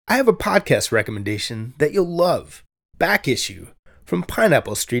I have a podcast recommendation that you'll love. Back Issue from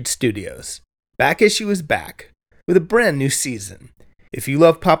Pineapple Street Studios. Back Issue is back with a brand new season. If you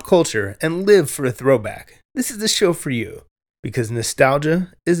love pop culture and live for a throwback, this is the show for you, because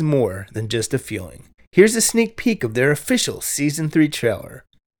nostalgia is more than just a feeling. Here's a sneak peek of their official Season 3 trailer.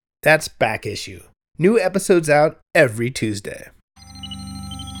 That's Back Issue. New episodes out every Tuesday.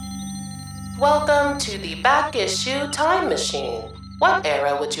 Welcome to the Back Issue Time Machine. What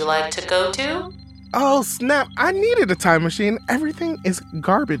era would you like to go to? Oh, snap. I needed a time machine. Everything is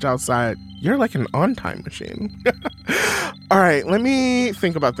garbage outside. You're like an on-time machine. All right, let me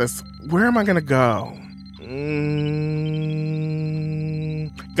think about this. Where am I going to go?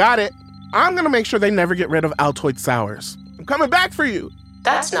 Got it. I'm going to make sure they never get rid of Altoid Sours. I'm coming back for you.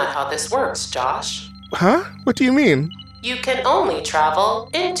 That's not how this works, Josh. Huh? What do you mean? You can only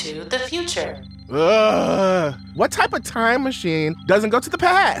travel into the future. Ugh. What type of time machine doesn't go to the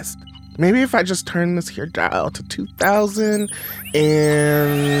past? Maybe if I just turn this here dial to 2000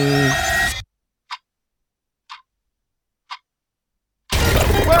 and...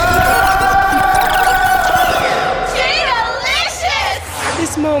 Delicious!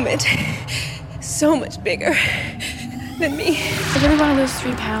 This moment, so much bigger than me. I really want to lose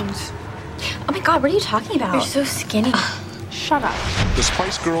 3 pounds. Oh my God, what are you talking about? You're so skinny. Shut up. The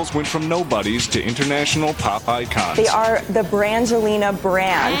Spice Girls went from nobodies to international pop icons. They are the Brangelina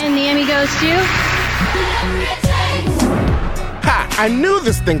brand. And the Emmy goes to... Ha! I knew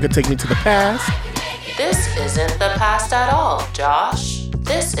this thing could take me to the past. This isn't the past at all, Josh.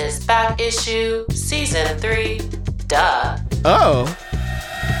 This is Back Issue Season 3. Duh. Oh.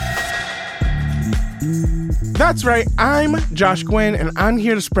 That's right, I'm Josh Gwynn, and I'm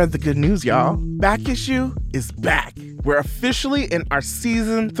here to spread the good news, y'all. Back Issue is back. We're officially in our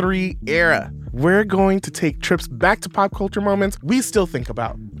Season 3 era. We're going to take trips back to pop culture moments we still think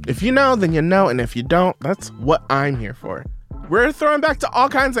about. If you know, then you know, and if you don't, that's what I'm here for. We're throwing back to all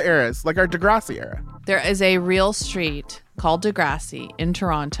kinds of eras, like our Degrassi era. There is a real street called Degrassi in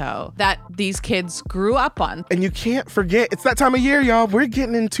Toronto that these kids grew up on. And you can't forget, it's that time of year, y'all. We're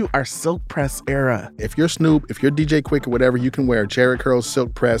getting into our silk press era. If you're Snoop, if you're DJ Quick or whatever, you can wear Jerry curls,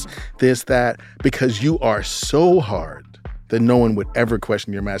 silk press, this, that, because you are so hard that no one would ever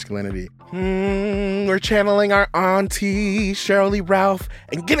question your masculinity. We're channeling our auntie, Sheryl Lee Ralph,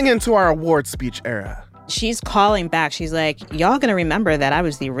 and getting into our award speech era. She's calling back. She's like, y'all gonna remember that I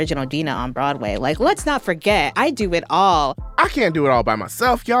was the original Dina on Broadway. Like, let's not forget, I do it all. I can't do it all by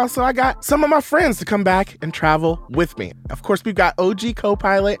myself, y'all, so I got some of my friends to come back and travel with me. Of course, we've got OG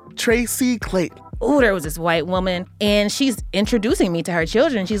co-pilot Tracy Clayton. Ooh, there was this white woman, and she's introducing me to her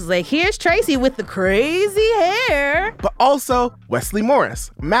children. She's like, here's Tracy with the crazy hair. But also Wesley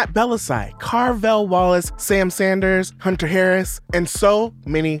Morris, Matt Bellassai, Carvel Wallace, Sam Sanders, Hunter Harris, and so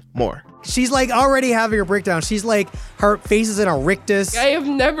many more. She's like already having a breakdown. She's like, her face is in a rictus. I have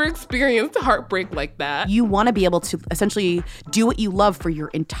never experienced heartbreak like that. You want to be able to essentially do what you love for your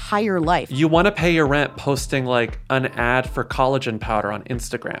entire life. You want to pay your rent posting like an ad for collagen powder on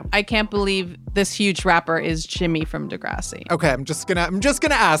Instagram. I can't believe this huge rapper is Jimmy from Degrassi. Okay, I'm just gonna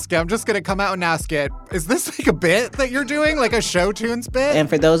ask it. I'm just gonna come out and ask it. Is this like a bit that you're doing, like a show tunes bit? And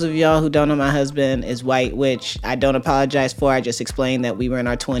for those of y'all who don't know, my husband is white, which I don't apologize for. I just explained that we were in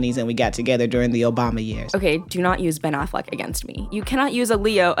our 20s and we got together during the Obama years. Okay, do not use Ben Affleck against me. You cannot use a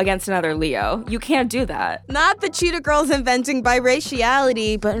Leo against another Leo. You can't do that. Not the Cheetah Girls inventing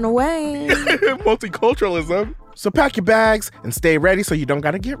biraciality, but in a way. Multiculturalism. So pack your bags and stay ready so you don't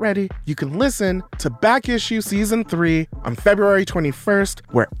gotta get ready. You can listen to Back Issue Season 3 on February 21st,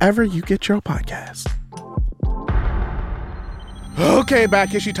 wherever you get your podcast. Okay,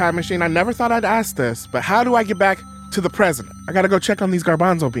 Back Issue Time Machine, I never thought I'd ask this, but how do I get back to the present? I gotta go check on these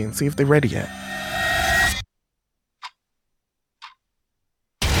garbanzo beans, see if they're ready yet.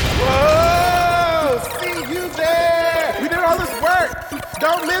 Whoa! See you there! We did all this work!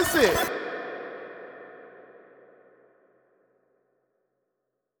 Don't miss it!